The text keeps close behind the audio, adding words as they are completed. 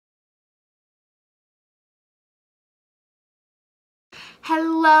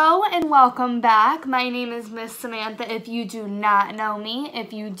Hello and welcome back. My name is Miss Samantha if you do not know me.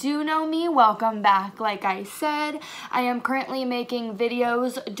 If you do know me, welcome back. Like I said, I am currently making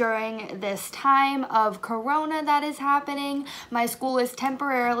videos during this time of Corona that is happening. My school is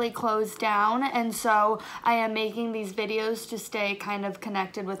temporarily closed down, and so I am making these videos to stay kind of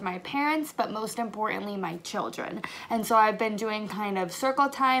connected with my parents, but most importantly my children. And so I've been doing kind of circle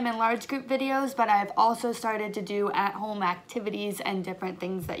time and large group videos, but I've also started to do at-home activities and different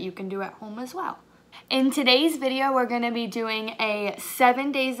things that you can do at home as well. In today's video, we're going to be doing a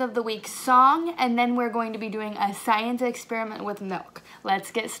 7 days of the week song, and then we're going to be doing a science experiment with milk.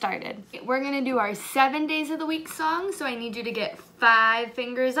 Let's get started. We're going to do our 7 days of the week song, so I need you to get 5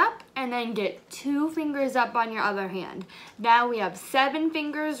 fingers up and then get 2 fingers up on your other hand. Now we have 7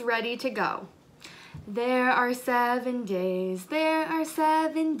 fingers ready to go. There are 7 days, there are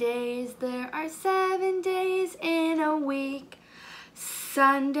 7 days, there are 7 days in a week.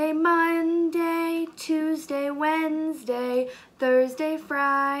 Sunday, Monday, Tuesday, Wednesday, Thursday,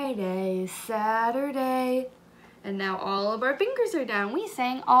 Friday, Saturday. And now all of our fingers are down. We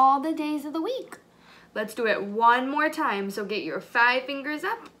sang all the days of the week. Let's do it one more time. So get your 5 fingers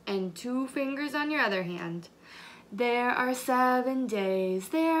up and 2 fingers on your other hand. There are 7 days,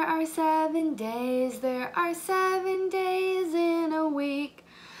 there are 7 days, there are 7 days in a week.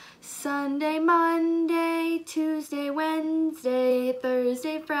 Sunday, Monday, Tuesday, Wednesday,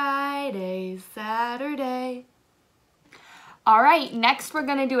 Thursday, Friday, Saturday. All right, next we're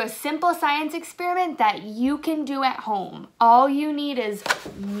gonna do a simple science experiment that you can do at home. All you need is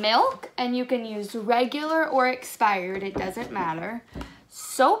milk, and you can use regular or expired, it doesn't matter.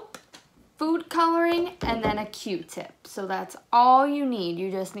 Soap, food coloring, and then a Q-tip. So that's all you need.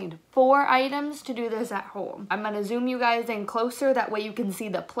 You just need 4 items to do this at home. I'm gonna zoom you guys in closer, that way you can see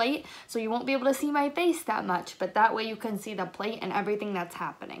the plate. So you won't be able to see my face that much, but that way you can see the plate and everything that's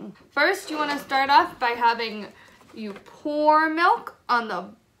happening. First, you wanna start off by having you pour milk on the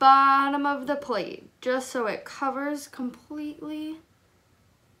bottom of the plate, just so it covers completely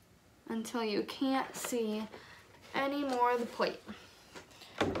until you can't see any more of the plate.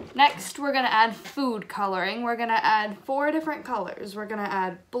 Next, we're gonna add food coloring. We're gonna add 4 different colors. We're gonna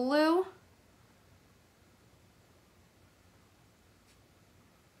add blue,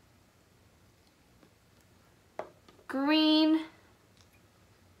 green,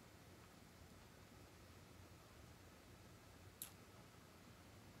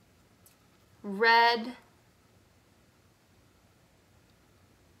 red,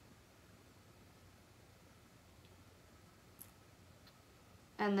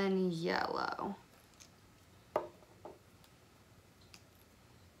 and then yellow.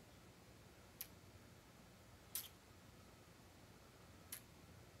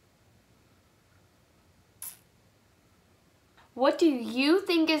 What do you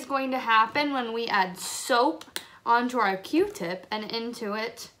think is going to happen when we add soap onto our Q-tip and into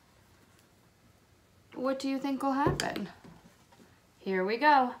it? What do you think will happen? Here we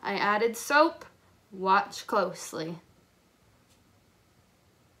go. I added soap. Watch closely.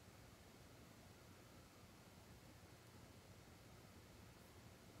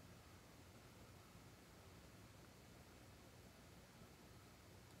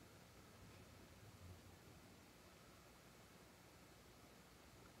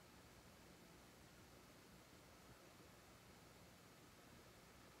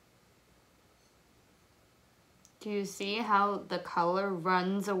 Do you see how the color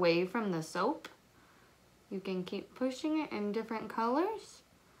runs away from the soap? You can keep pushing it in different colors,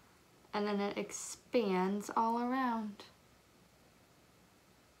 and then it expands all around.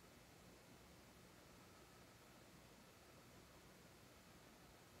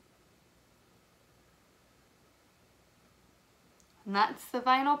 And that's the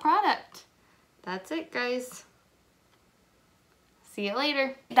final product. That's it, guys. See you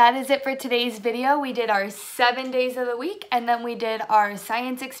later. That is it for today's video. We did our 7 days of the week, and then we did our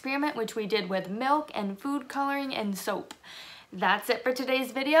science experiment, which we did with milk and food coloring and soap. That's it for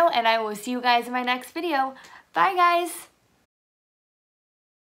today's video, and I will see you guys in my next video. Bye, guys.